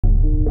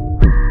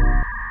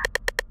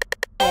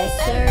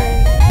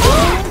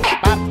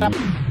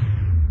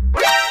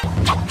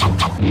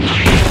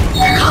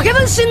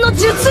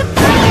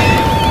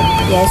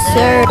Yes,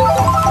 sir.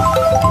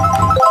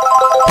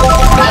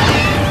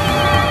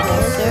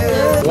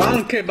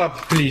 One kebab,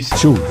 please.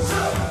 Choose.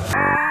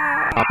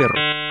 Upper.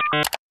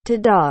 To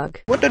dog.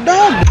 What the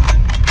dog?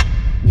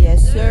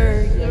 Yes,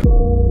 sir.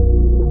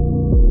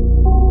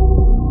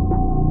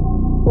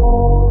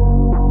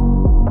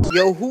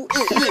 Yo, who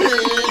is?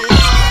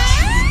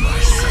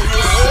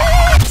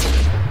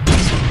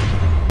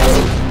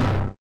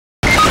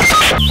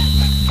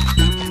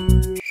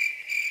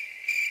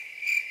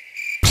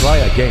 Try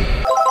again.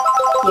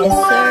 Yes,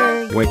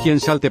 sir. Güey, quien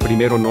salte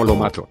primero no lo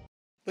mato.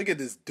 Look at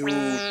this dude.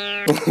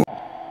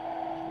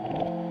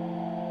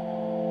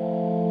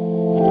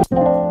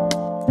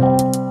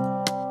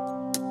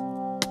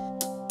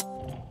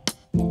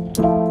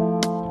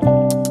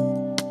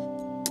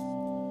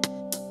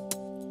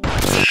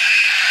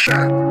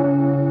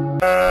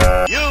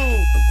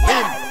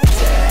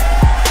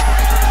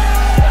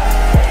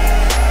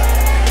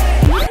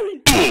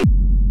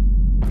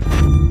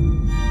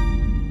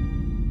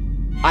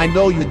 I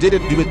know you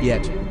didn't do it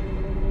yet,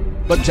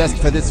 but just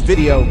for this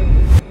video,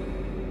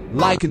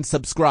 like and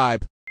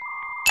subscribe.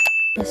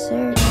 Yes,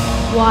 sir.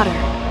 Water.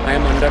 I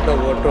am under the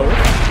water.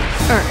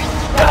 Earth.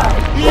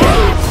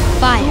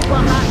 Fire.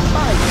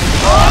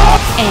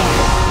 Air.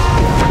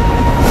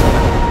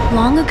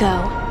 Long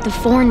ago, the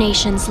four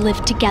nations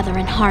lived together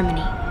in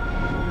harmony.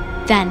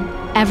 Then,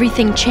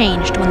 everything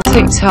changed when the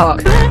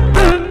TikTok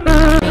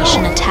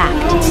nation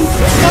attacked.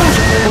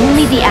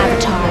 Only the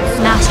Avatar,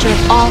 master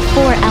of all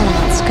four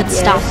elements, could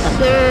stop them.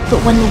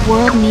 But when the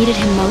world needed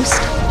him most,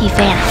 he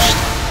vanished.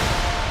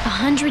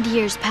 100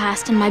 years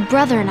passed and my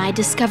brother and I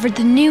discovered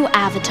the new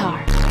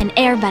Avatar, an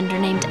airbender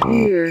named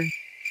Buur.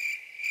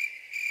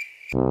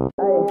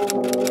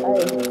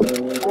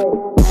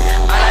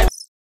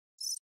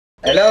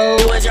 Hello.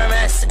 What's your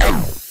mess?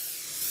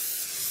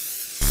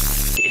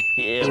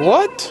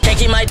 What?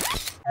 Taking my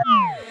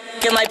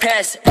get my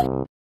pass.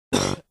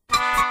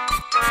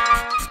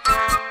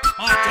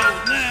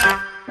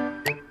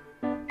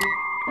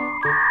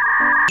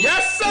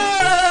 Yes,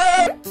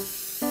 sir.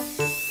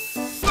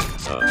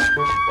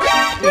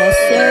 Yes,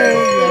 sir.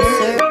 Yes,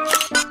 sir.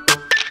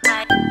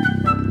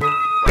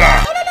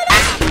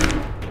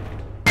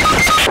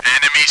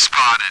 Enemy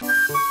spotted.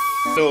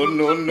 No,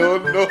 no, no,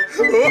 no.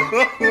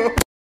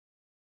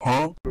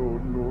 Huh?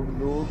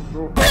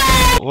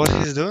 What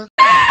he's doing?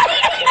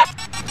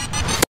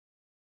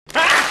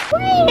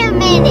 Wait a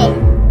minute.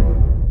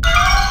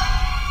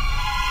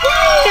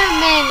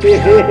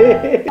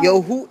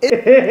 Yo, who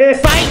is?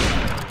 Fight!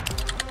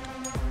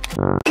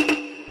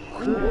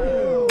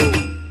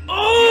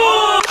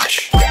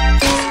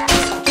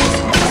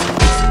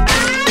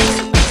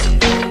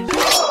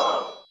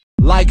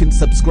 Like and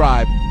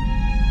subscribe.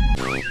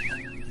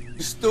 You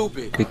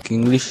stupid. Speak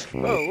English,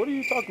 Bro, what are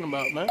you talking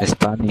about, man?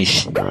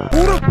 Spanish,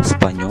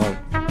 español,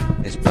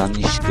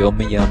 Spanish. Yo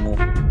me llamo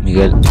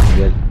Miguel.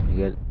 Yeah.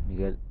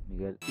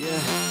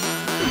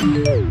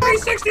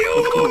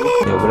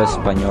 Yo hablo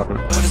español.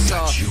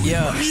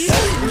 Yeah.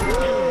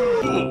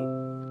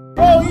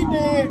 Oh, he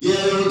did.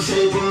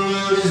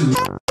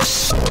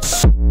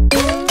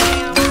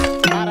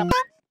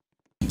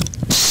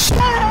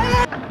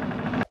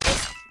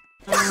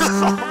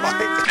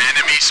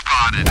 Enemy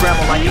spotted.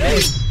 Grandma like an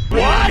ace.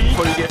 What?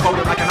 Before you get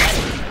folded like an ice.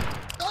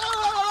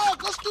 Oh,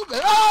 go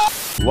stupid. Oh!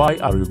 Why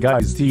are you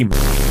guys teaming?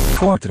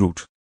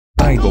 Fortrude.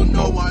 I don't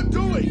know. what I'm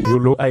doing. You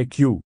low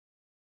IQ.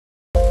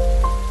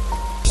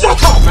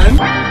 Shut up, man.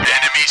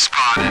 Enemy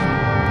spotted.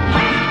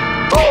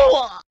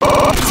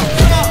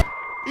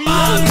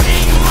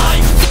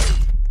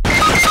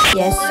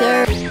 Yes,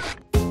 sir.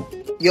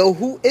 Yo,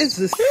 who is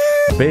this?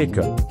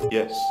 Bacon.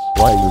 Yes.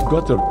 Why you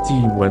got a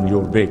team when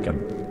you're bacon?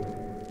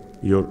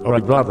 You're our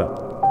brother.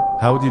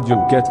 How did you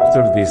get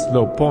to this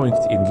low point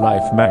in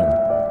life, man?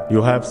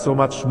 You have so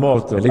much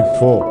more to live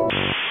for.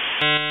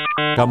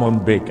 Come on,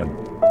 bacon.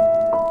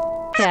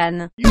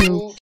 10.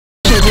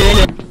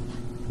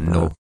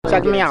 No.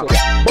 Check me out.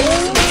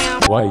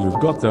 Why you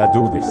gotta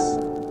do this?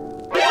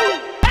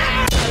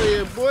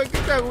 Yeah, boy,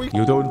 get that weak.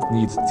 You don't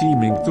need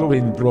teaming to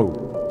win, bro.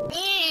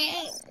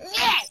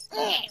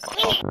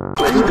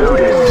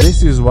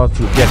 This is what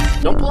you get.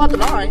 Don't pull out the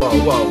line.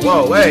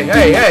 Whoa, hey.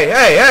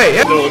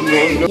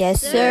 No.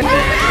 Yes, sir.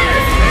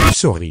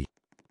 Sorry.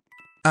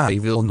 I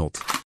will not.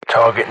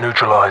 Target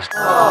neutralized.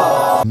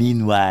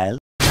 Meanwhile,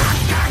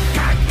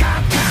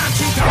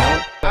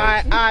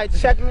 Alright,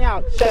 check me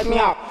out.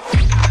 No.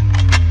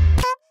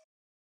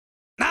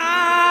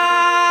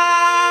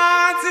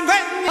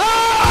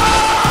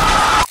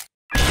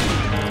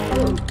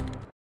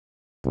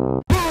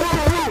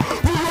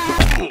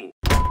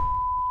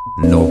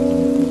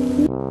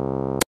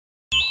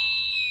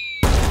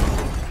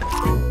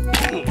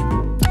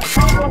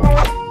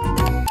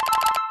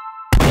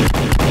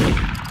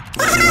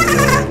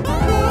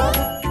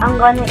 I'm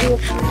gonna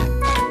eat.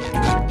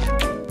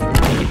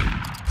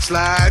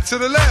 Slide to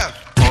the left.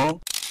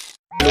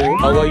 Hello,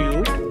 how are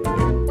you?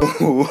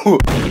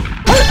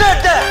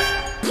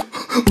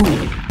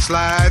 Slide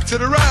Slide to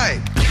the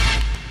right.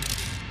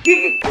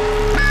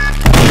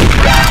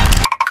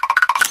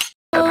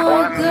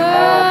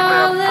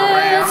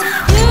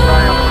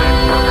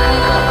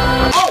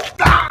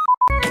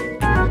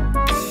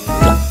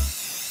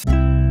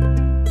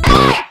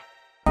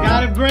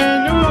 Got a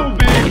brand new,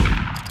 baby.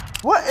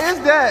 What is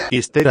that?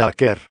 Is the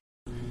hacker?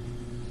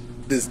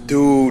 This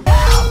dude.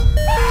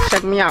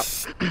 Check me out.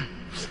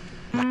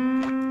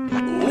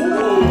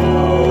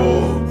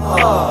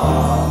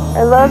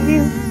 I love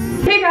you.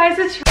 Hey guys,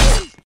 it's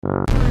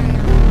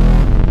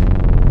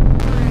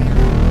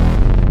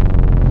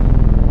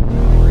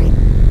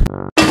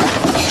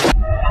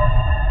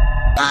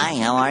Hi,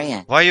 how are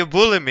you? Why you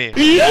bullying me?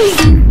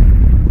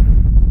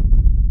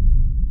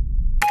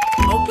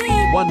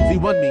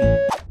 1v1 me.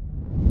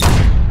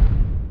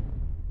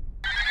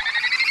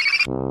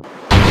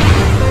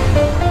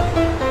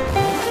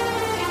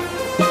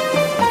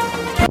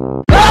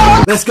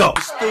 Let's go.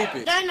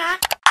 Stupid.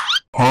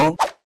 Huh?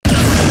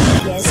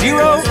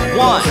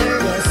 0-1.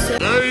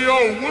 Hey, yo,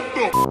 what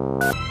the?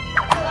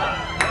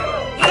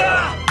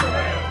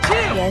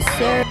 Yes,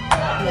 sir.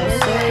 Yes,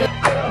 sir.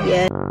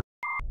 Yes.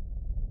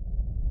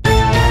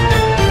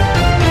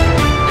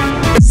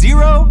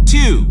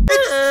 0-2.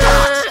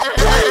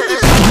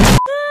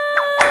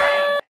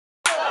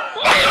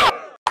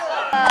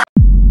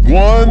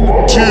 One,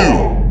 two.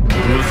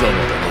 無様だ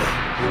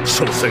な。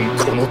所詮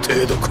この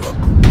程度か。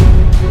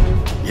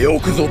よ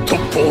くぞト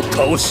ップを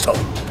倒した。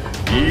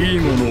いい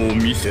ものを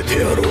見せて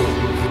やろう。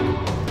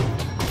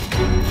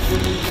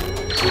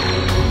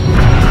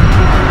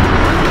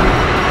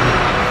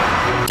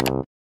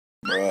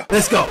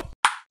Let's go.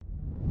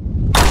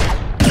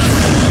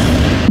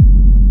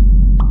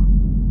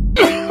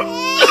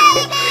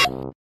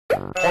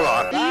 Hold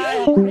on.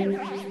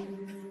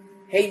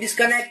 Hey,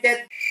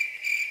 disconnected.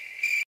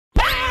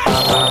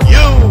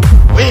 You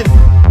win.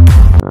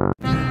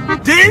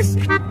 This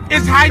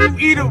is how you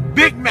eat a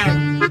Big Mac.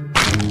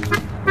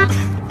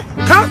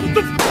 Come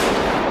the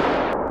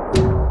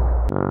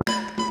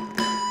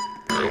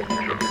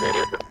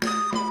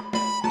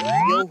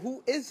Yo,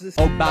 who is this?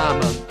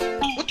 Obama.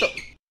 What the?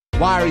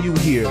 Why are you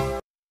here?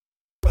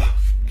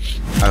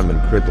 I'm in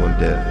critical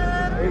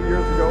debt. 8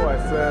 years ago, I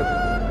said,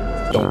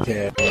 don't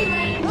care.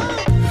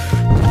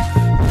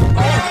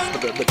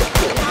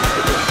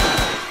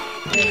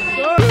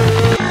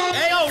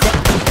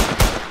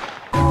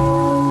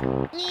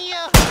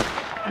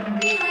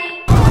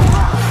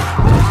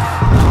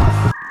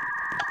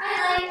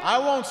 I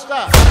won't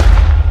stop.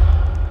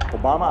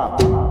 Obama.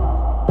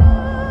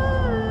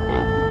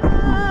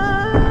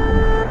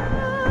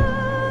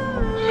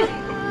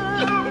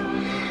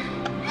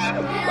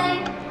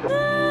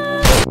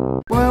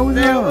 Well,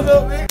 what's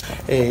up?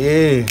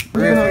 Hey,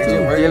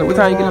 what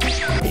time you get up?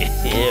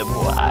 Yeah,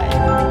 boy.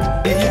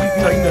 You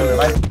know,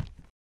 like.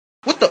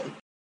 What the?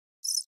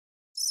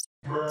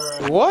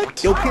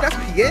 What? Yo, P, that's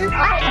Pierre?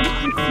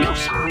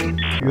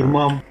 Your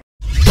mom.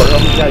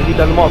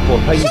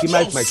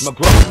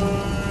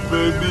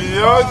 Baby, I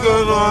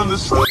don't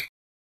understand.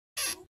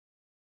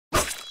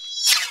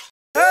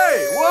 Hey,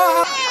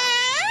 what?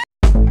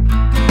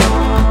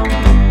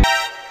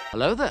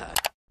 Hello there.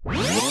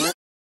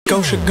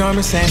 Gosha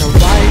garments and a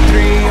white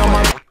 3 on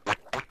my.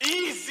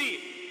 Easy.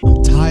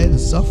 I'm tired of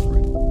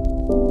suffering.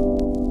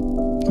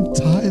 I'm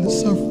tired of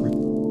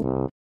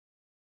suffering.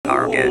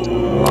 Target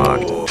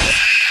locked.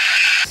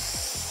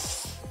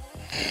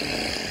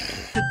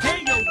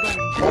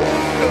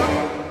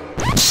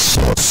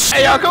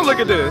 Hey, y'all, come look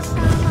at this.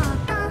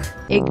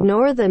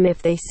 Ignore them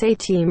if they say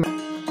team.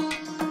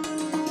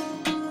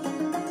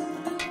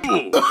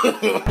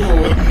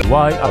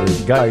 Why are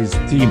you guys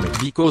teaming?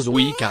 Because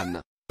we can.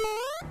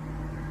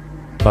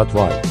 But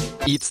why?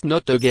 It's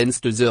not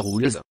against the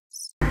rules.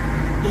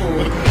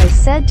 I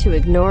said to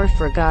ignore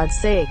for God's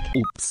sake.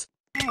 Oops.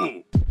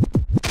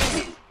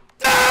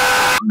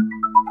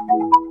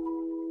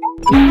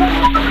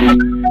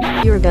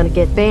 You're gonna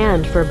get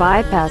banned for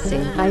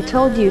bypassing. I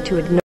told you to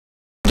ignore.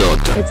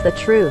 It's the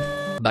truth.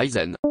 Bye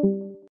then.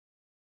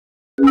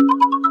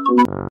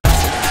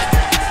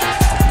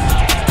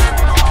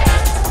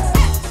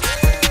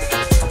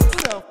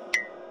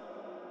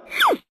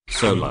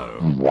 Solo.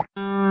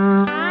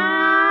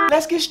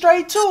 Let's get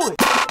straight to it.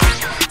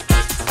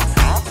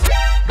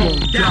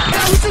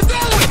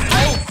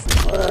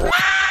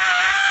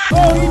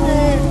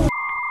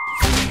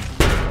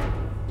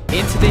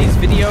 In today's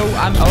video,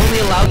 I'm only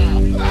allowed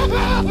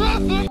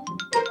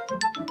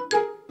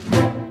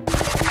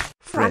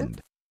Friend.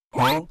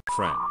 Huh?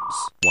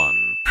 Friends.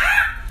 1.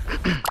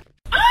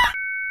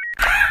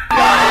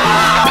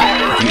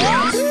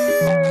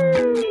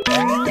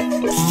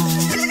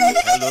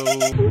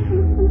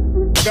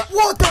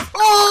 What the?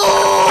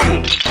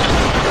 Oh!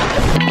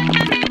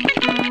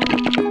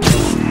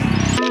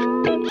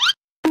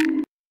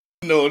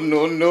 No,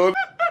 no, no.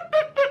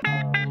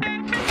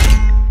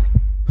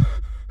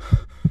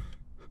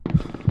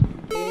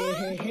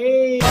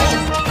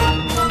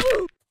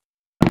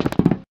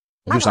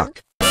 You suck.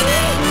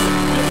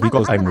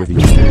 Because I'm with you.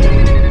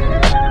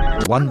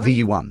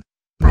 1v1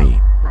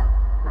 me.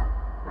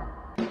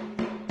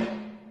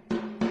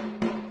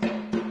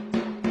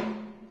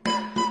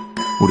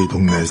 우리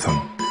동네에선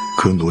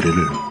그 노래를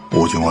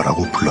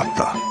오징어라고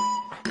불렀다.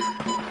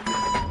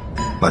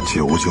 마치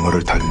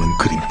오징어를 닮은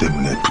그림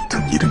때문에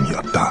붙은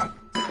이름이었다.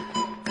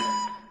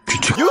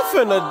 You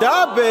finna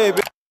die,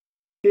 baby.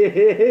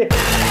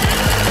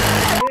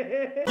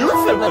 You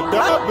finna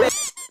die, baby.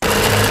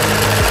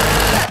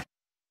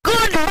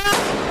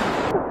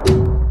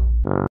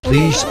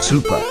 Please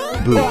super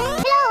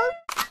Buur.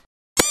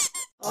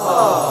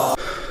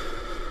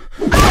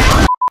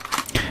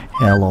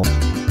 Hello.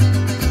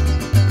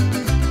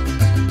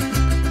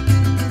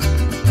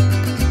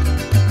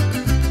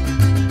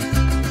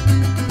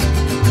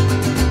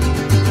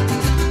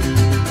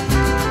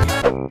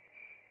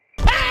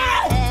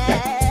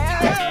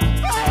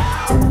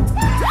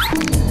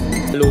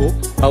 Hello,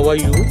 how are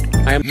you?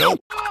 I am. Nope.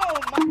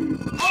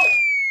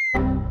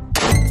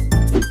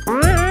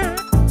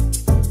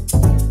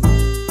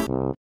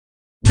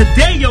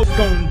 Today you're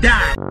gonna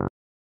die.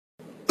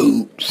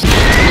 Oops.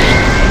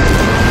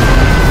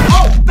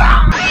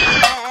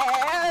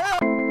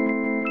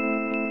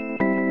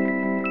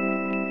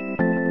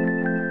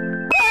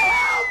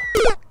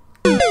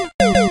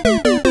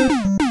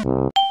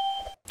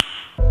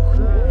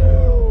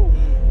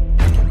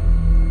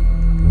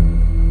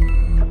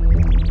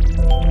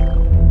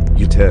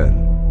 You turn.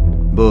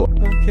 Buur.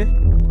 Okay.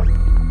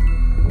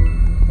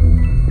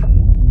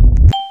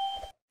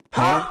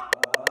 Huh?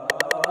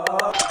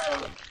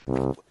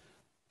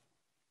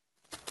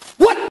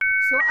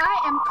 So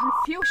I am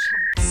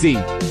Confucian. C.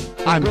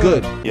 I'm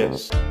good.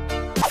 Yes.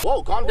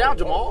 Whoa, calm down,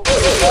 Jamal.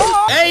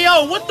 Hey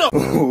yo, what the?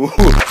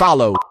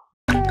 Follow.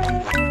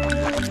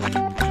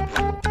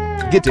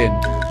 Get in.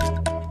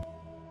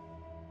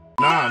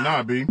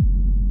 Nah, B.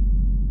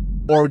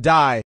 Or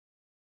die.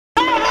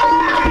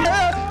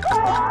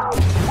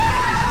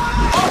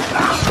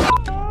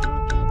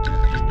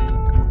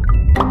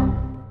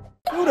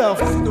 Who the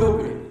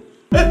stupid?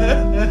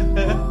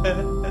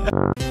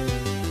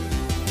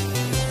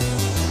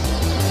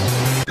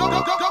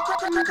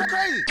 Go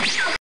crazy.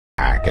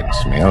 I can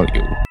smell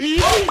you.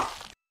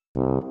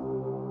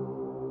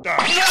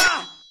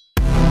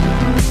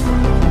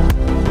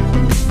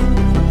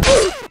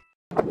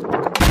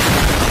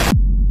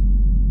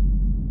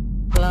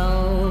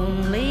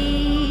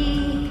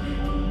 Lonely,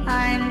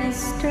 I'm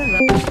Mr.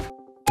 Lonely.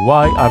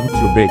 Why aren't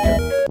you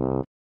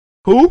bacon?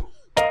 Who?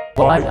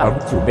 Why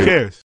aren't you bacon?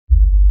 Cares?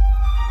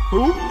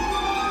 Who?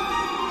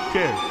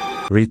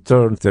 Cares?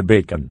 Return the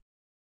bacon.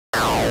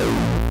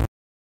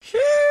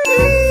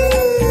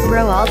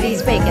 Throw all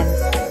these bacons.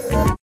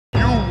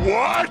 You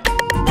what?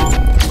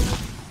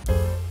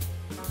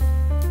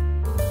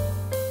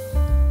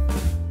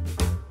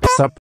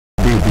 Sup,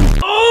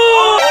 baby.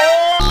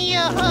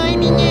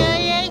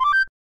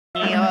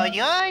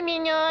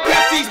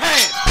 Get these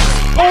hands.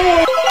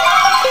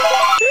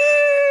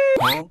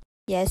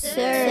 Yes,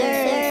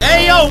 sir.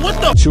 Hey yo, what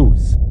the?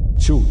 Choose.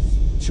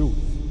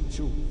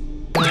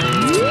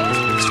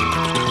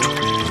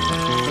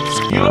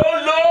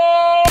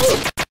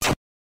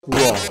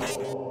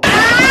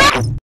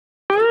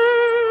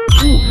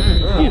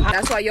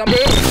 That's why you're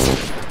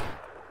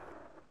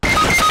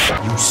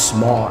You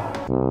smart.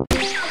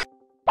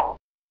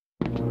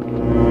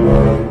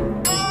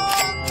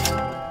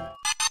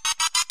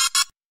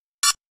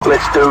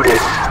 Let's do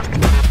this.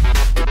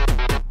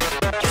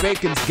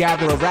 Bacons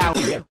gather around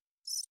you.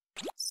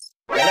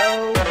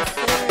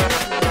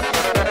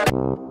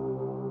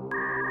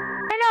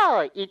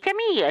 Hello, it's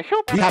me,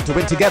 We have to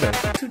win together.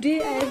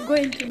 Today I am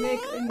going to make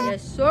a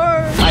yes,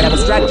 sir. I have a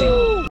strategy.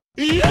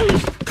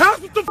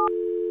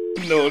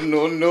 No.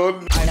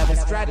 I have a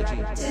strategy.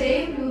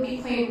 Today we will be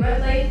playing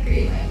red light,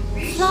 green light.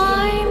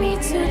 Fly me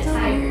to the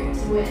Tiger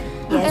to win.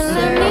 Yes,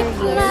 sir.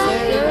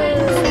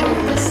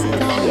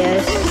 Yes,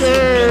 Yes,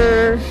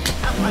 sir.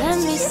 Let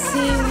me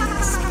see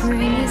what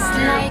spring is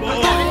like.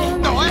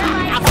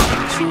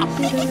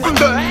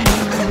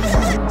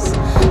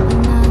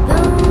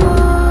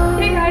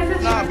 Hey guys,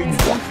 it's Nah, be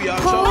goofy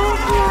out,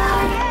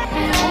 yo.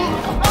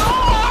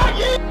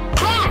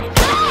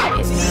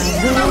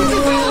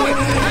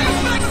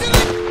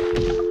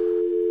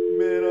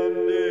 Man, I'm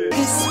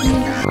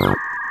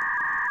dead.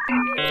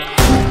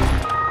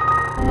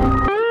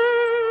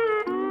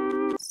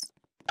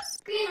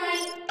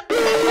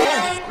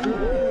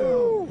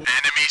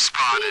 Enemy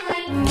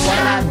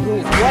spotted.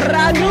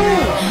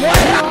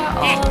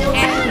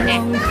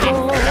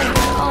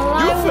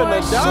 You finna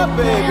die,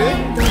 baby.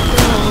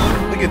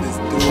 Look at this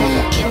dude.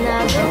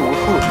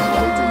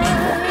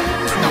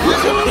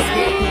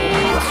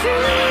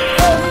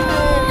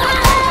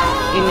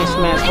 In this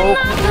man's whole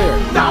career.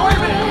 Now wait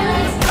a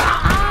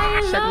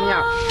minute. Check me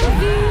out.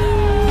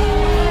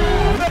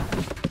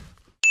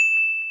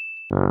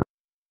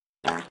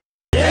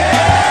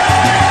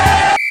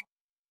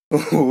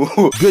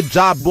 Good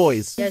job,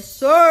 boys. yes,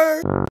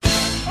 sir.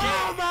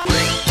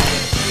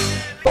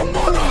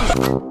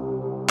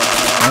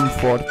 I'm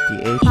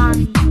 48.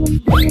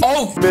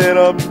 Oh man,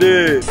 I'm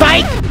dead.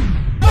 Fight!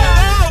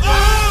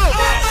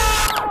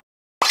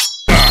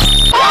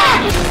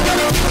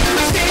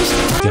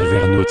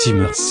 Terverno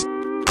Teamers.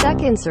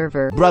 Second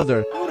server.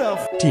 Brother. Who the?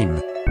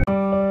 Team.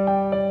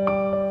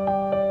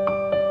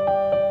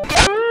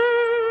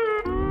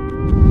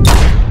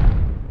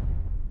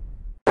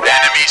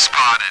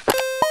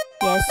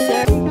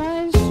 sir.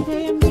 Guys,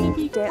 today I'm gonna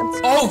be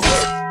dancing.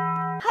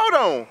 Hold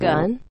on.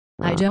 Gun?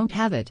 I don't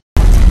have it.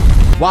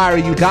 Why are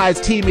you guys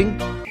teaming?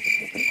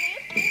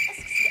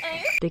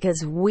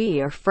 Because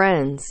we are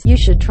friends. You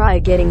should try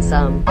getting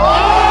some.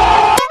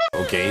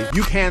 Okay.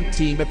 You can't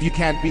team if you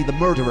can't be the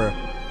murderer.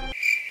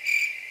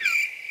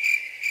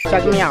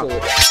 Check me out.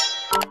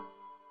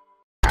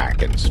 I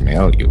can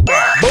smell you.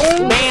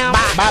 Boom, bam,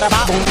 bada,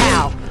 ba, boom,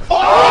 pow.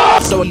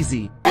 So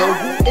easy. Yo,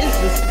 who is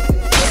this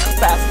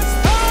fastest?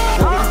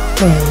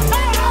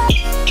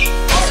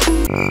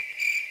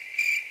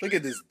 Look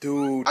at this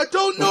dude. I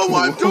don't know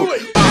what I'm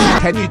doing.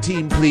 Can you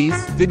team,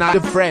 please? Then I'm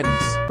friends.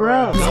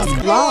 Bro,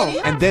 lol.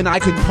 And then I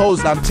can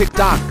post on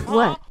TikTok.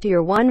 What? To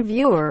your one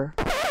viewer.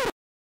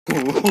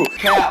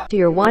 To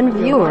your one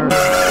viewer.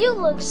 You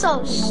look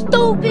so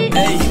stupid.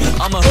 Hey,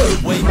 I'm a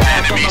hoodwink.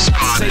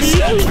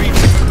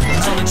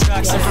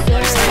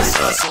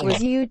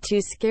 Was you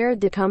too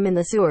scared to come in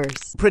the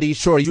sewers? Pretty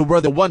sure you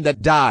were the one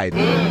that died.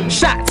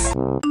 Shots.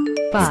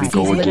 5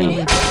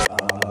 literally.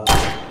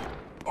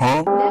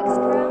 Huh? Next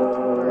round.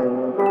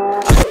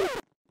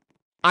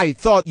 I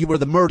thought you were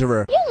the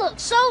murderer. You look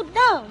so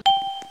dumb.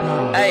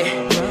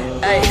 Hey.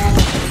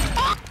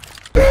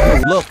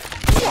 Look.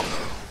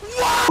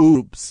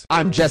 Oops.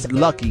 I'm just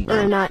lucky.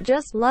 Or not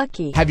just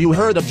lucky. Have you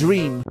heard of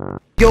Dream?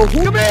 Yo,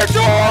 come here,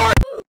 George!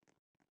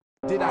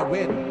 Did I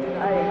win?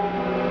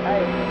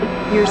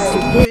 You're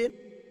stupid.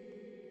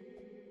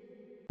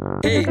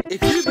 Hey,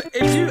 if you,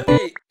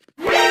 hey.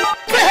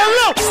 Say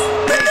hello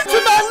to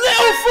my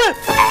little friend.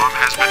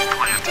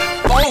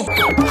 Oh.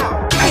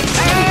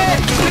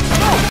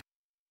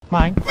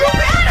 Mine. You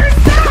better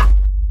stop.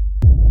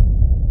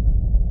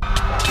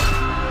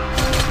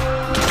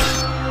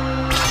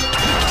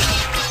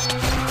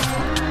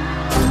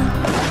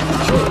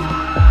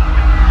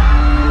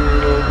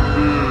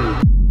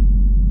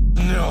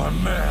 No, I'm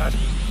mad.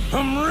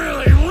 I'm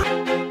really.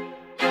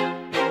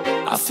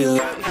 I feel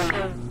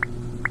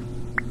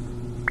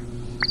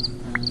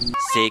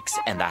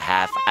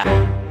 6.5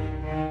 hours.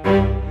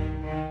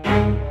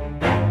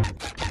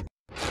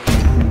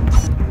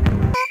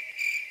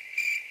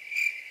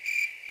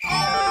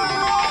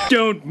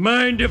 Don't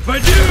mind if I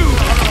do!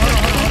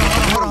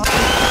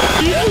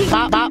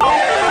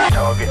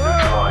 Target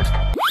neutralized.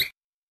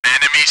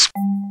 Enemies.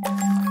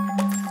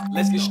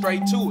 Let's get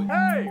straight to it.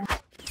 Hey!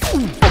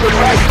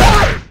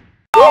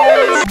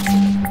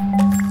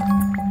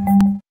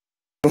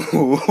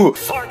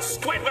 Fart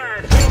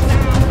Squidward.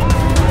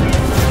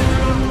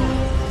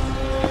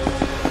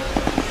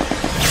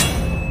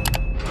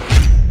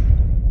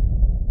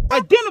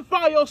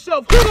 Identify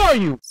yourself. Who are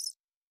you?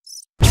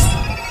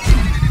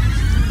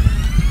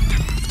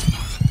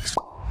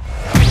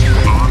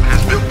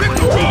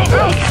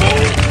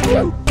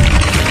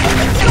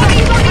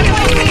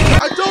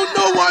 I don't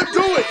know what I'm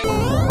doing.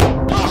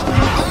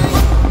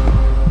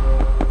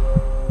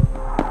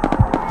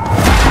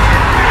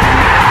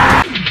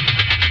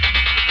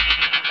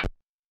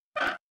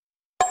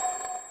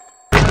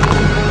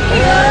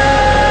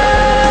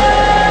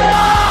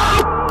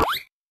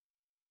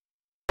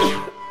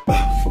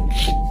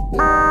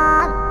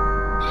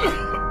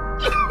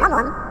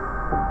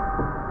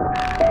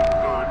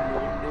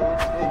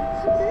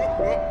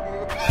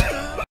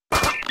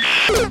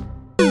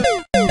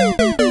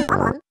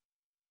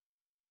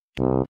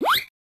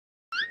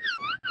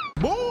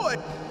 Boy.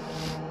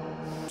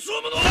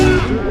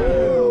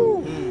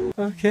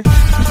 Okay.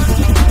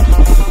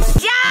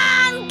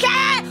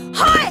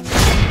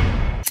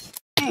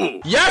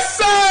 Yes,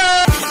 sir.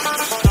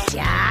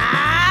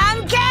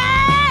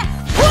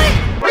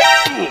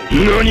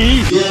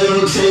 NANI?!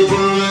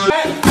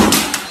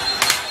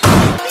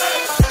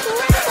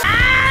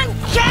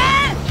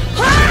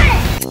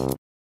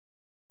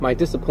 My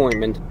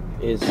disappointment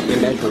is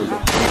immeasurable.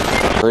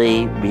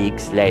 3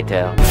 weeks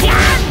later.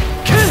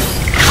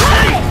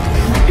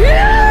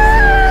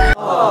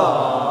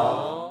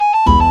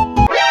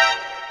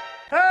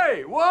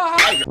 Hey,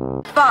 what?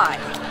 5,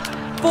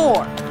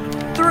 4,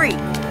 3,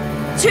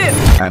 2.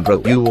 And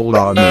bro, you all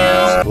are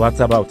noobs. What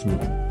about me?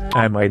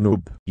 Am I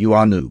noob? You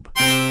are noob.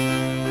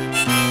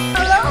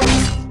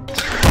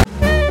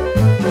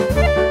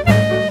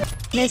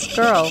 Miss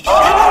Girl.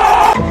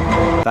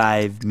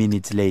 5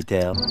 minutes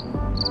later.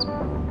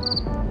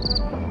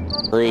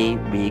 3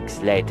 weeks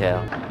later.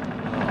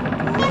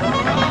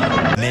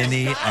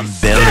 Many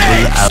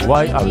unbearable hours.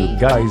 Why are you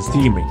guys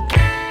teaming?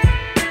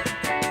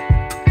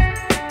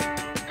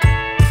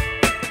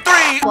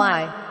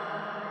 Why?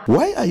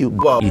 Why are you?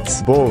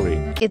 It's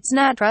boring. It's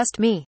not. Trust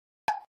me.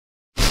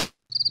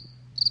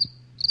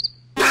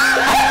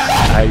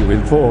 I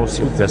will force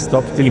you to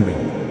stop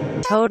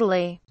teaming.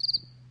 Totally.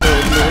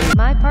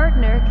 My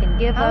partner can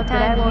give up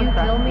and you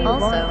kill me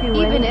also,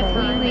 even if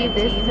we leave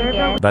this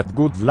server. But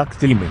good luck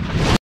teaming.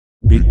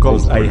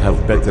 Because I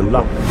have better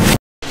luck.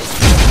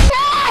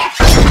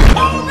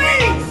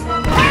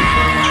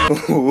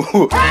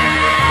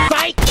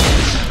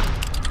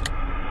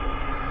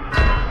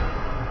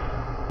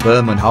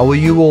 Berman, how are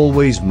you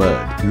always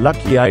murdered?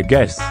 Lucky, I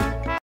guess.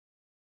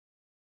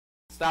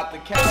 Stop the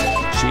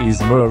cat. She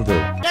is murdered.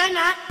 They're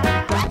not.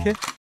 Okay.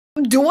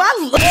 Do I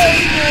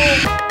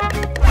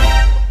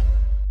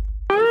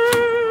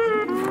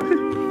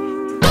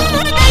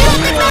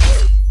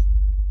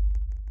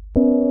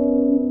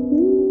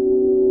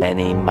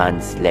Many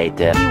months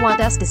later. You want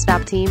us to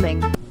stop teaming?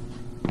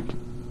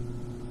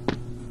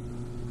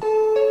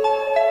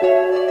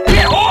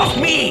 Get off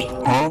me!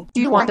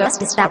 Do you want us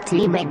to stop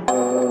teaming?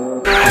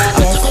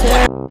 Yes,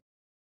 sir.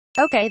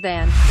 Okay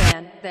then.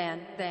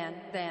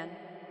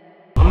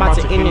 I'm about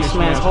to end this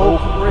man's whole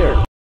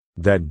career.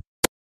 Then.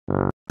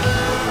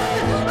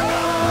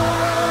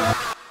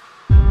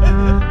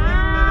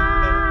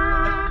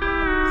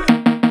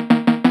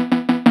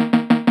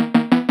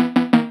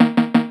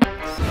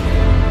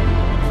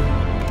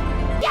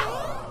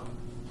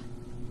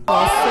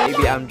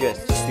 Maybe I'm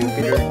just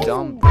stupid or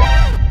dumb.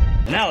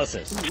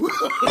 Analysis.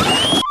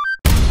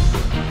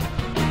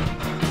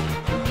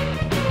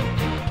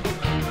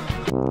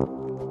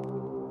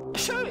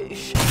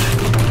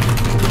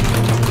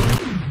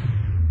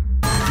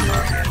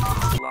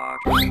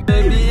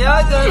 Baby,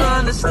 I don't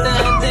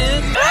understand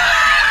it.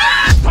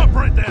 Stop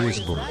right there.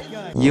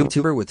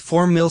 YouTuber with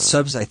 4 mil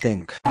subs, I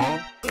think.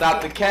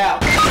 Stop the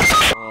cap.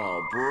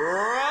 Oh,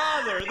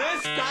 brother,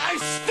 this guy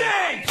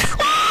stinks!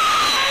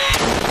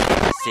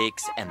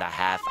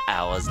 6.5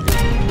 hours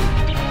later.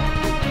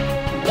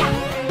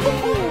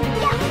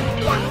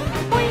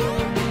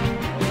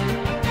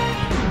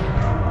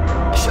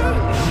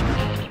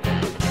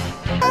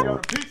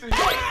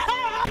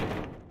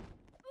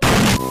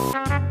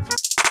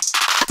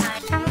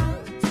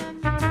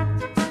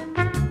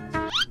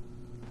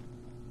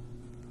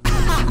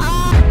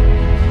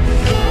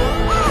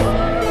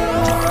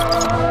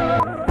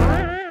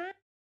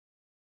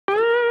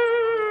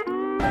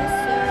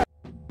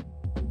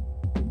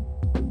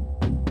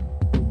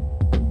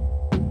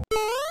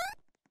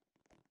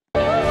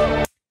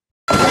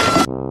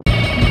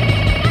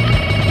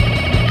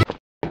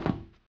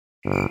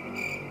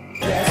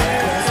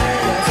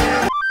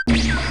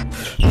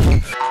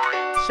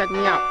 Check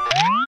me out.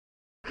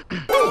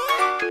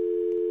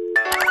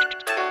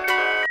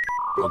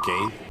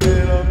 Okay.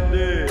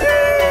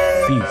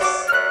 Peace.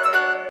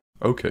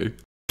 Okay.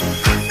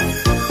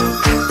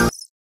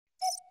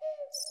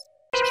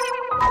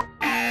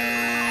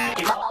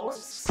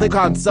 Click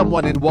on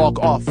someone and walk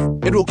off.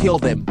 It will kill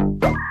them.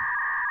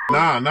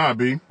 Nah,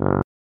 B.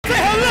 Say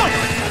hello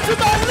to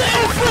my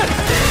little friend!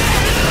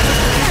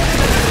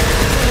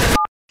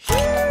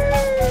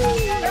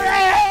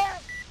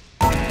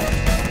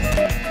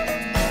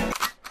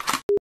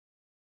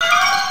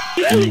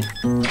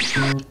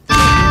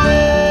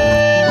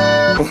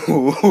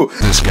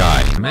 This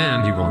guy.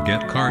 Man, you will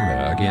get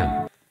karma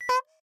again.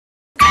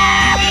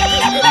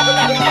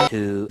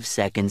 2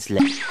 seconds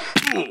later.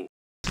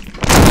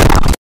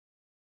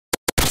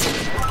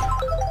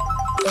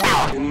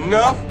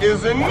 Enough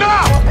is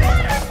enough!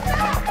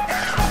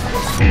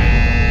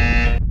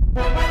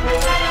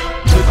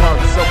 Click on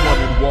someone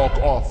and walk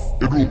off.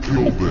 It will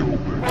kill them.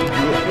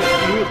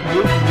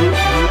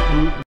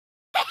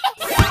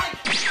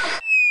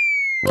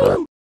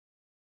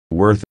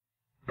 Worth.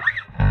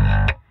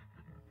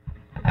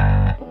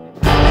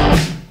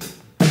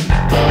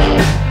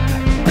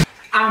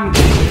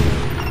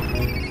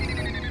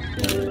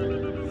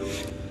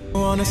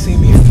 Wanna see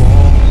me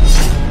fall?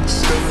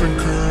 Stephen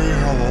Curry,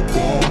 how I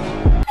ball.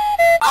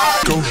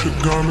 Gosha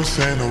garments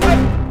and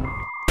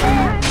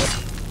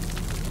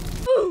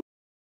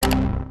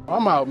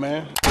I'm out,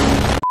 man.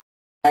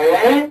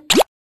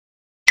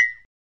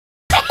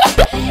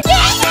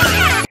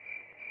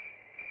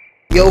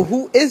 Yo,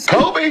 who is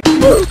Kobe?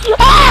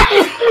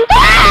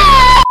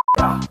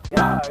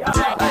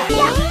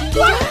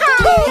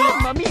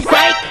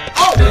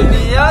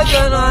 Baby, I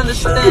don't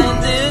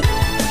understand it.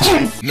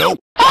 Nope.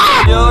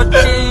 You're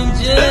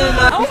changing.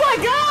 Oh my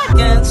god!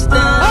 Can't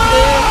stand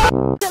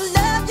it.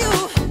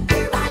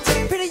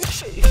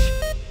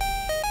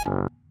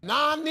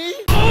 Nani?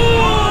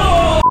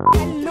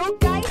 Hello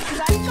guys,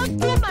 welcome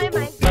to my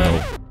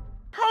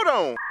Hold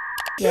on.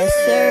 Yes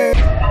sir.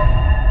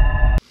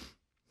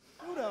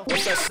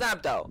 What's that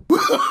snap though?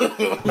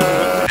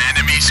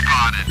 Enemy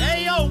spotted.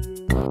 Hey, yo!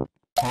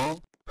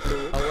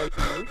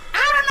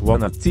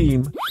 Wanna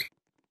team?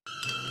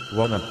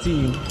 Wanna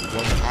team?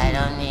 I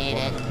don't need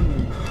it.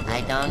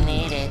 I don't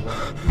need it.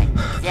 I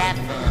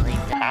definitely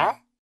don't.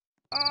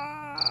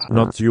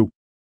 Not you.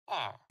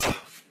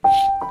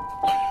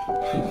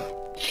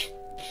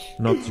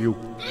 Not you.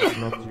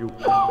 Not you.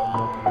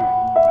 Not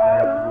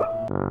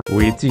you.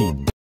 We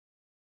team.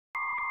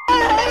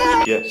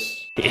 Yes.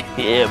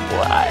 Yeah,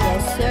 boy.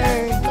 Yes sir.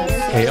 Yes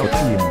sir. KO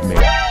team, mate.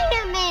 Wait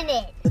a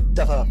minute.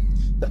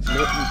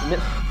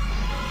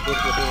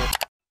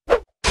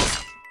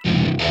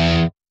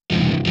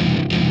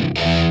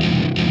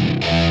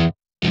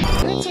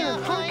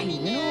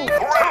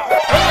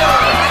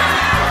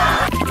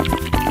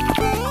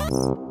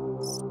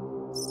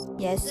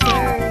 Yes sir. Yes sir.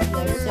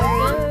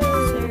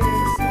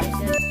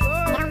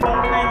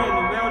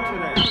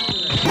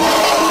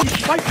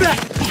 Fight back!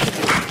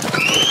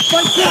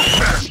 Fight back!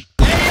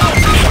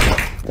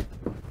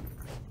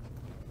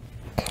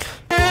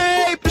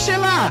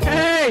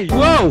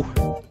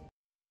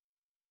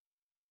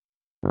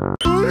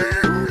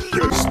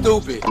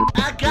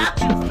 I got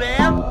you,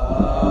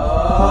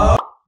 fam.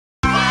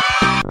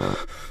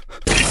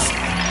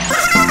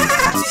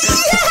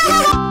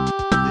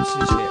 This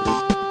is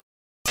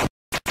it.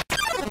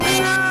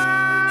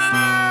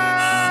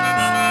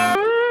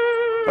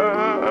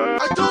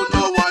 I don't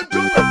know what I'm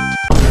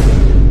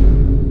doing.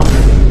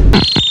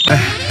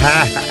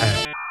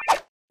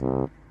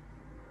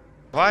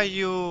 Why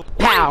you?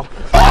 Pow.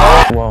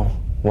 Whoa,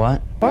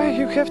 what? Why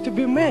you have to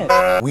be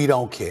mad? We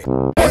don't care.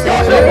 Back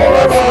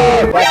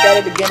at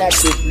it again at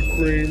Krispy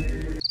Kreme.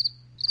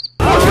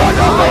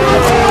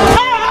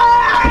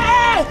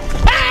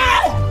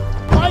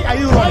 Why are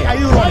you running? Are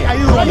you running? Are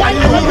you running? Are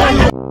you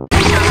running?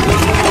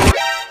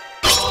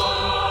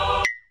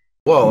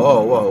 Whoa,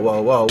 whoa, whoa,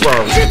 whoa, whoa,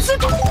 whoa.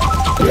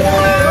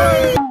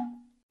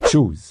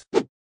 Choose.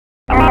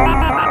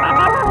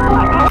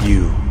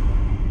 You.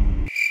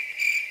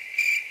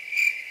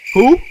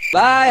 Who?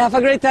 Bye, have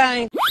a great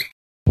time.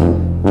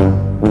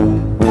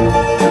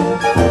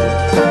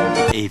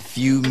 A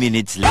few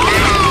minutes later.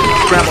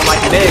 Scramble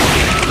like an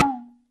egg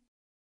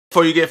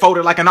before you get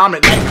folded like an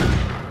omelet.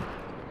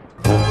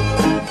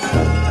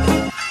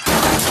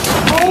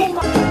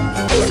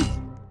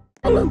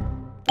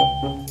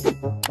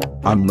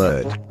 I'm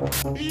Nerd.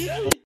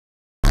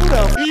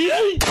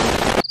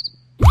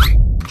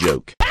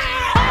 Joke.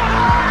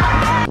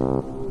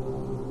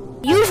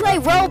 You play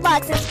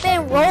Roblox and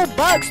spend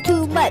Robux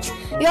too much.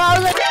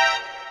 Y'all look.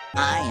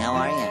 Hi, how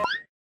are you?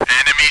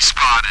 Enemy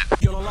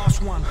spotted. You're the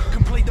last one.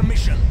 Complete the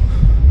mission.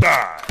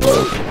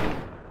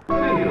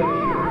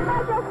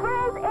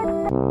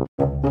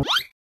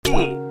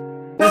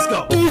 Let's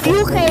go. If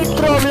you hate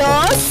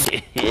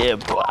Roblox Yeah,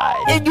 boy.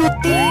 and you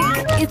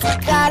think it's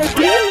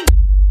garbage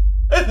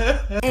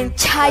and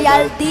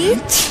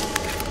childish,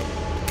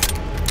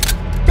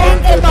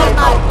 then get on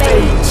my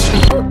page.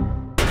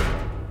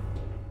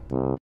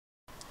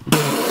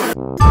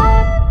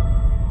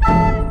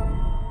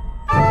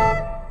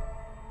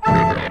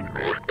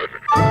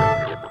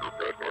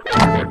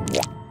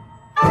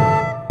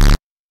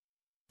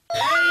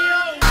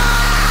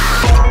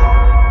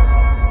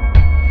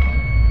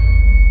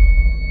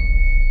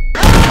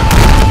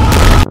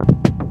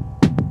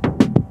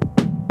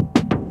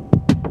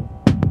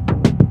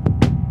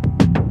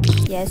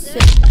 Yes, sir.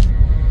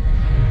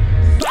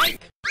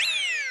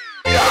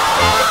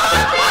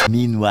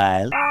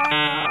 Meanwhile.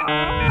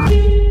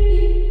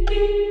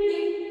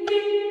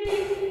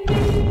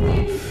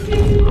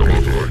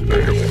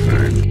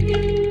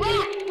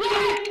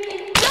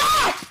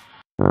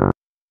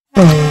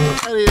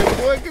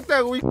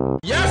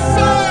 Yes,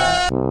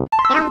 sir.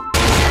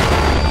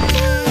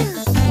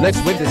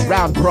 Let's win this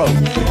round, bro.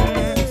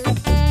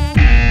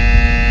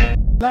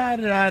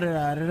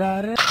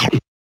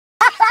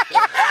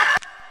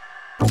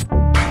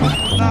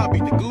 Nah,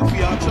 beat the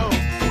goofy out, Joe.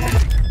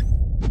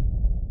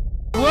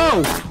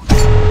 Whoa.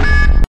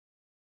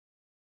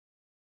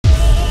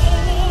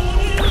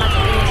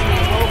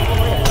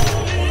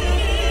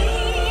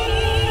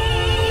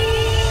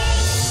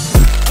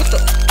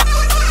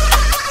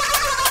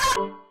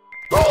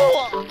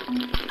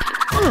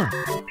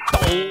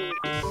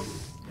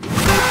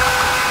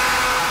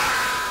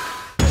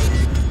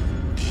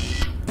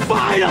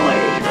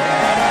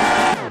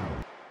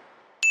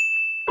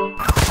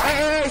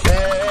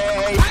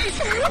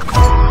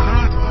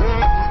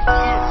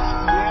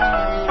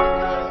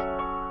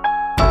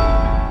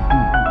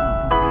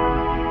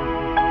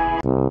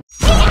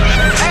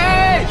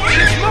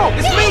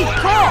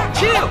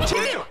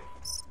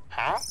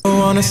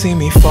 Wanna see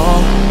me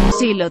fall?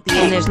 Si lo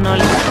tienes, no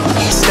lo.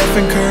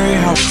 Stephen Curry,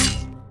 how?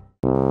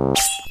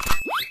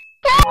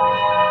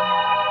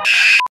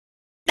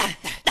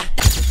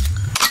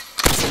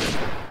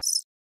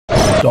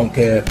 Don't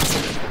care.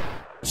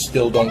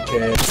 Still don't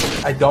care.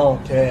 I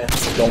don't care.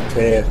 Don't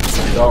care.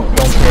 Don't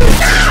care.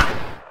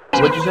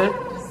 What'd you say?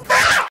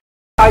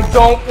 I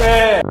don't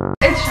care.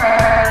 It's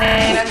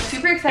Charlie. I'm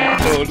super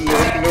excited. No.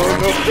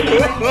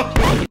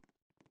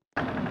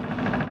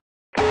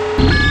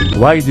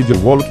 Why did you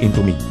walk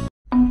into me?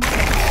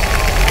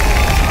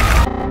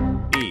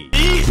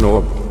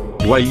 No.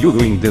 Why you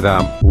doing the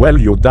damn? Well,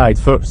 you died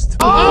first.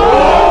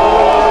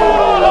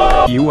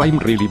 You I'm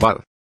really bad.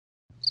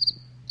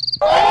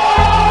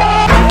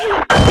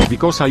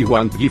 Because I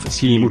want to give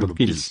Seymour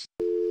kills.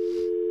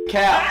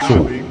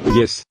 So,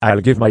 Yes.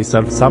 I'll give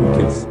myself some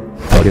kills.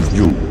 Against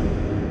you.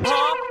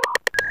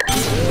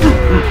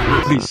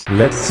 Please.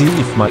 Let's see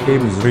if my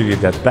aim is really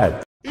that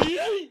bad.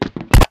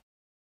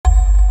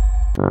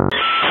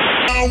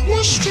 I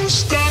was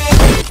just down.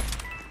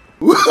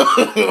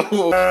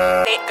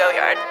 Nate, go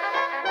yard.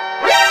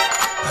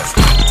 I've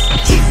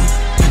got you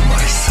in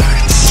my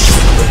sights.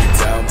 Bring it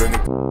down, bring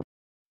it.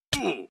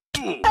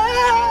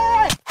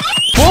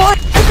 Boy,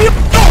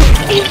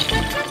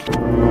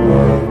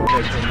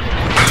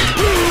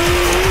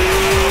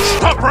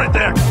 Stop right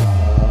there!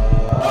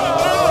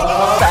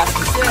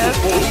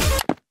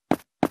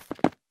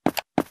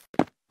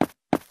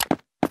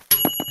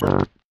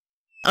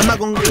 I'm not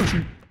gonna get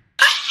you.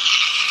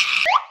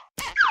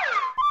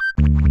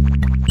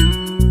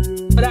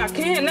 But I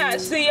cannot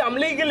see, I'm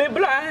legally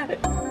blind.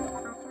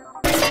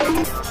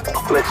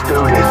 Let's do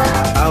this.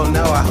 Oh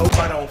no, I hope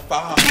I don't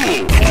fall.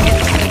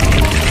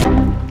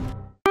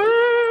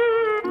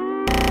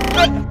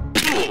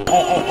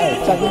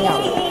 Check me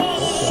out.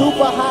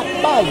 Super hot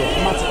fire.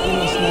 My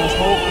skin smash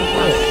whole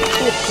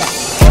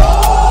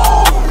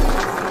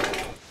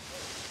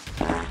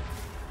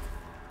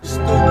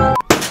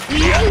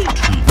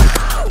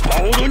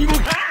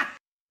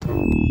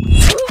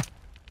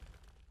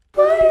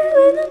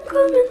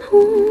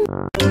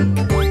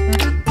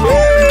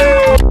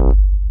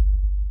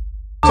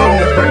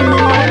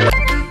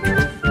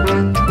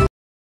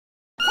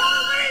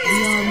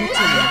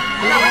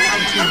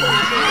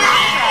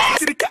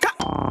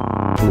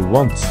Who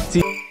wants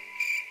tea?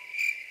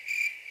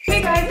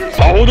 Hey guys, it's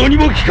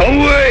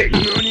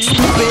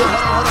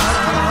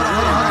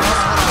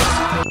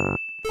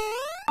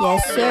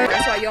Yes, sir.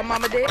 That's why your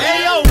mama did.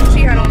 Hey yo!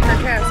 She had on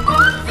her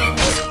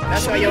casket.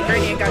 That's why your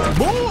granny ain't got the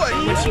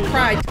boy when she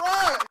cried.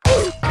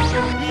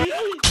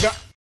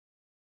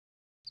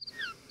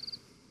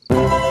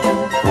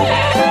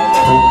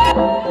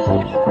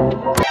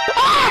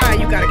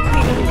 You gotta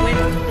clean the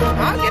window.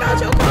 Huh? Get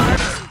out your car.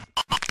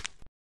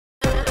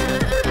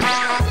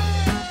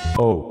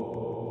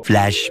 Oh.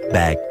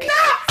 Flashback.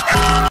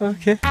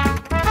 Okay.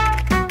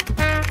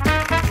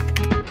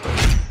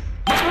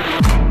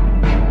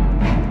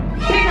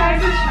 Hey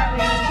guys, it's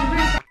Charlie.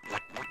 I'm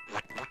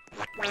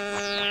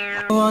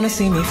super Wanna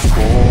see me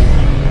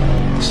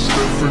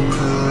Stephen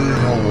Curry,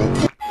 how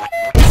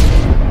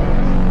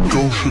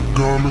Gosha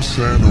Gama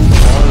Santa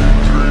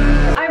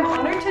White. I'm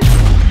honored to.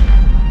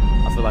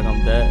 I feel like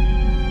I'm dead.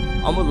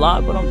 I'm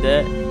alive, but I'm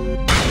dead.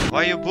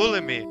 Why you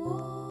bullying me?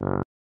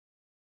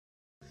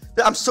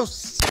 I'm so.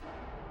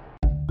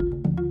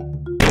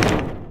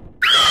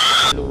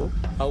 Hello,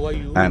 how are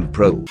you? I'm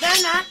pro.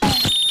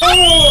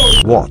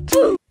 What?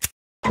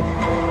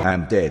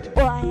 I'm dead.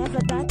 Well, I have a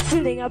bad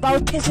feeling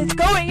about this. It's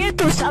going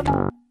into some.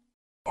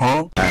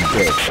 Huh? I'm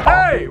dead.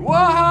 Hey,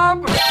 what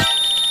happened?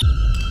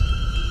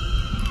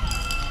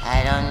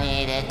 I don't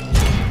need it.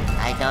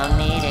 I don't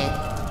need it.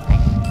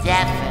 I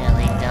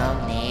definitely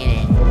don't need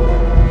it.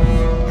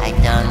 I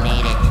don't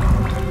need it.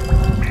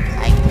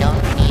 I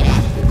don't need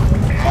it.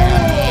 I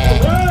don't need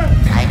it.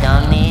 I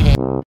don't need it.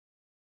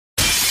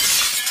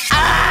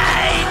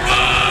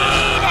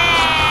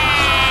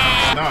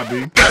 Nah,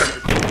 B.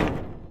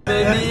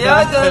 Baby, I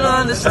can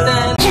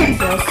understand.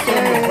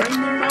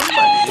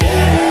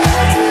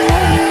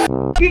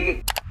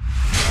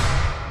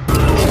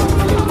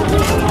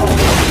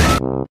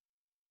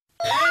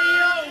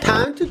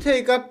 Time to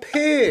take a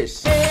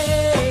piss. Can't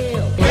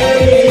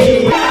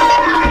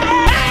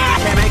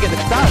make it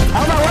stop.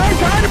 On my way,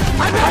 son.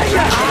 I'm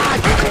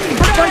behind you.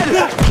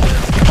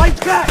 Fight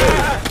back.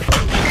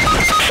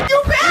 You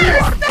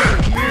better stop!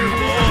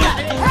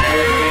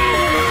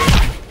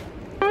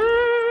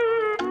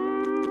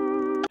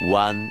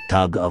 One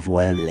tug of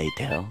war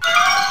later.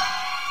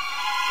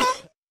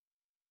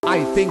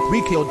 I think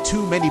we killed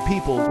too many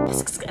people.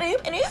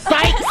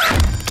 Fight!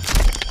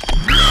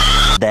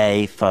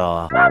 Day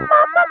 4.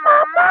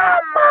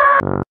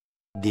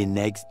 The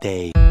next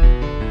day.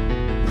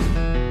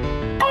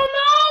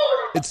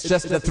 It's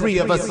just the three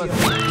of us.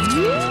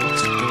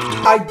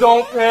 I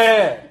don't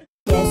care.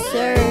 Yes,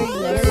 sir.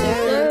 Yes,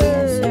 sir.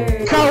 Yes,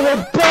 sir. Call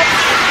it back.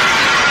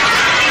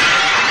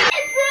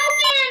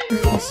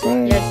 Yes,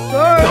 sir. Yes,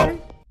 sir.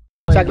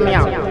 Check me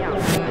out.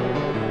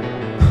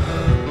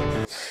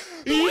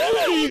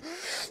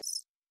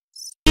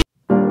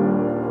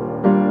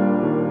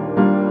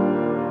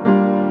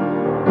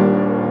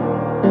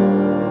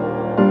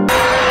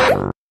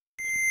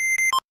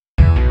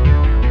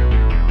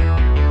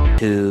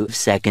 Two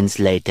seconds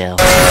later.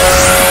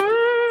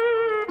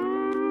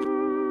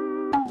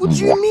 What do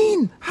you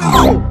mean?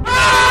 How?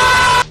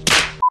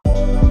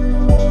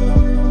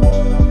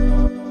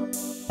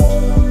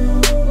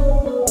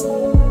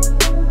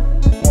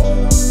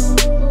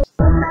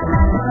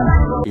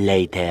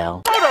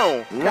 Later.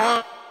 Final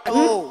round.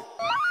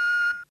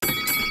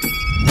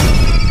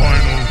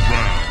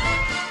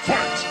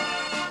 Fight!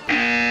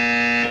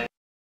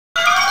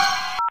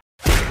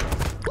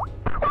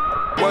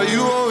 Why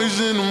you always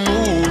in the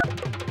mood?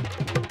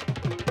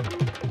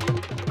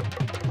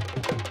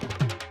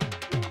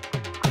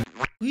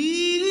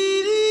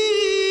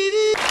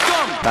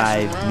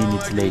 5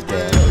 minutes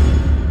later.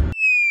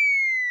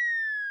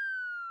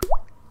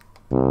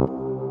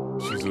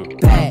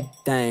 Bad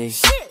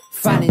things.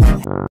 Funny. Yo,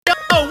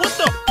 what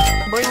the?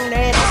 Bring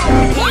that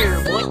here,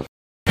 boy.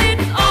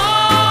 It's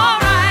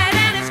alright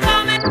and it's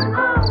coming.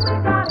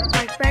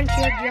 My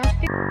friendship just.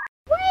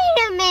 Wait a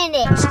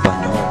minute.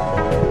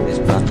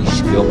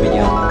 Spanish, ¿qué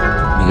opinión?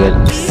 Miguel.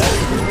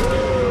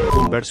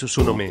 Versus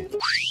 1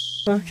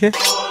 Okay.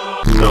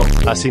 No,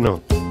 así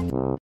no.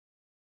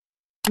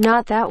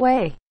 Not that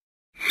way.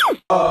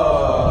 3, 2,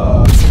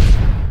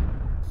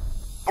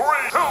 1,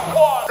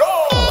 go!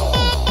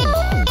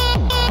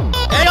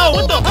 Hey, yo,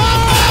 what the?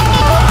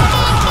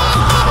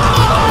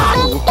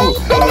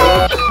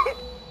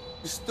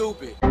 You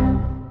stupid.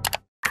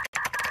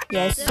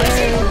 Yes, sir.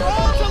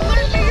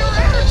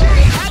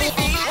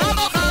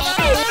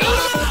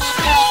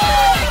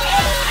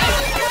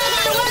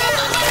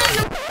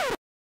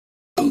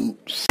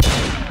 Oops.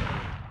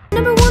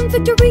 #1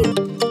 victory.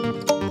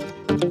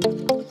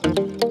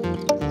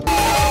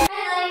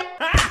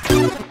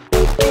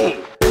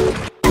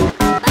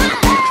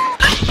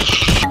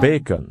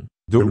 Bacon.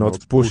 Do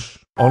not push.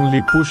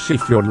 Only push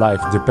if your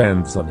life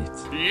depends on it.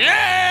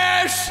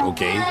 Yes!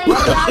 Okay.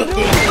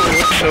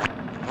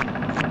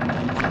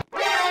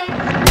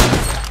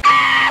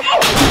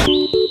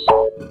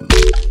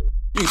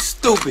 You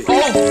stupid.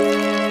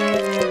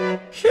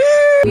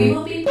 We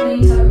will be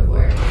playing tug of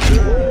war.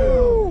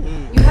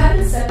 You have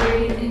been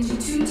separated into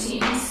 2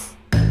 teams.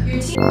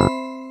 Your team.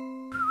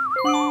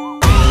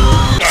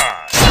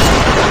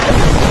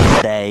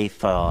 Day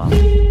 4.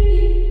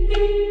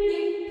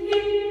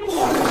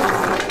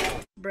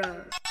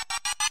 Bruh.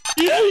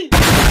 Yo,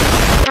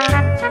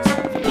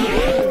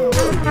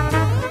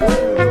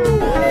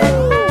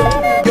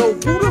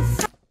 who the f?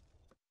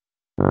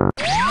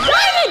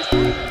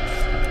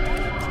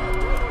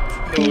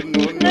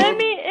 Let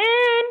me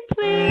in,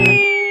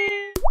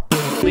 please.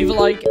 Leave a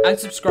like and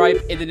subscribe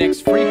in the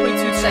next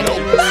 3.2 seconds.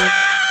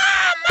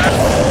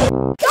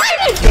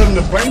 Come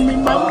to bring me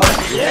my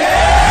money.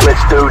 Yeah!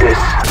 Let's do this.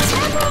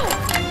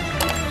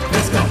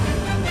 Let's go.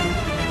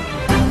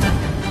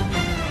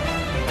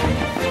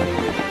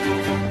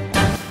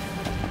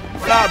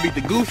 I'll beat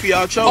the goofy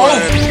out your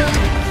ass.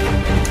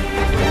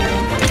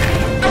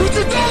 What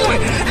you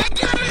doing?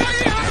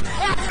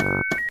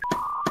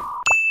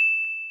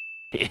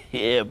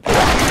 Yeah,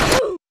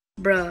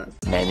 Bruh.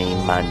 Many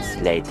months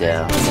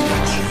later.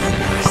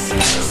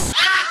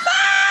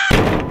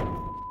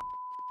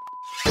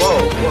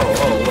 Whoa, whoa,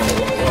 whoa, whoa,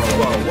 whoa,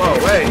 whoa, whoa,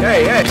 hey,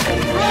 hey, hey.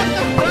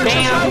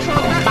 Bam,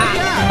 bop,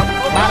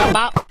 bada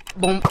bop,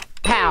 boom,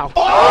 pow.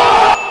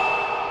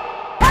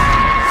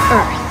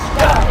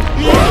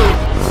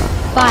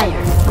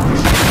 Fire.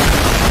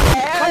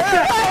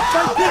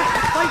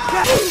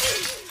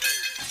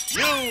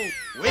 You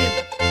win.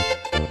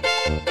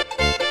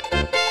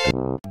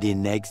 The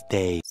next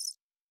day.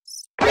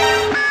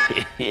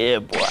 Yeah,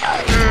 boy.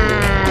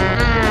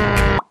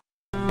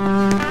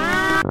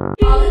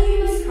 All of you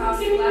must cross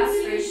the glass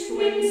bridge to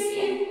win this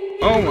game.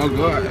 Oh my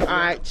god.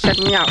 Alright, check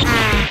me out.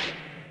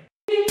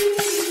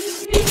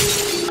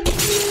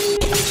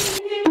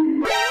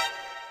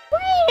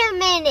 Wait a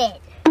minute.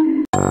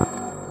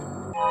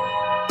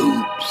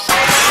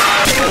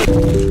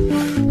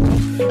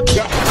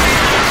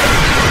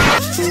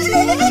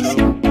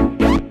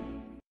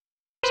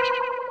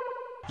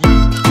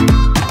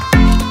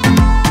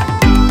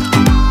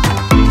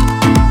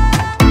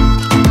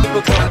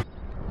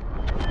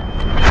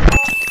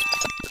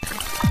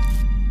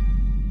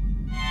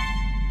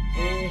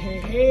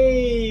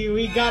 Hey,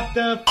 we got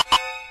the...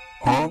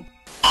 Huh?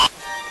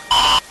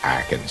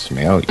 I can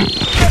smell you.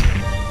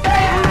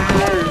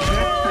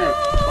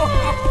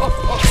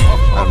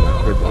 I'm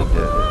not crippled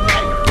dead.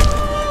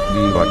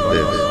 Be like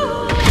this.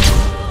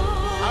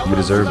 You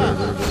deserve it.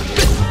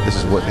 This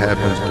is what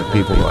happens to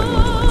people like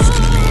you.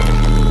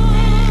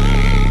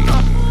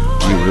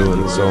 You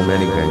ruined so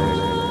many things.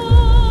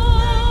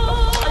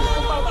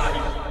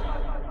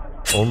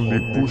 Only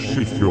push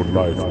if your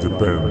life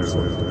depends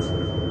on it.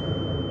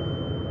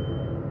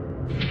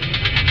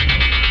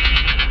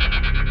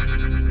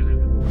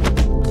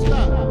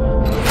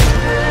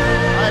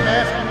 I'm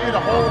asking you to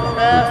hold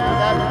fast to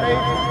that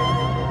faith.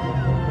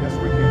 Yes,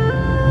 we can.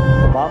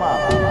 Obama.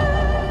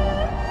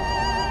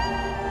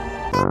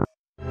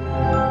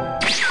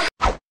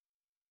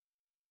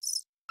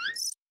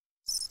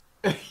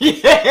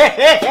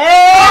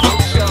 Yeah!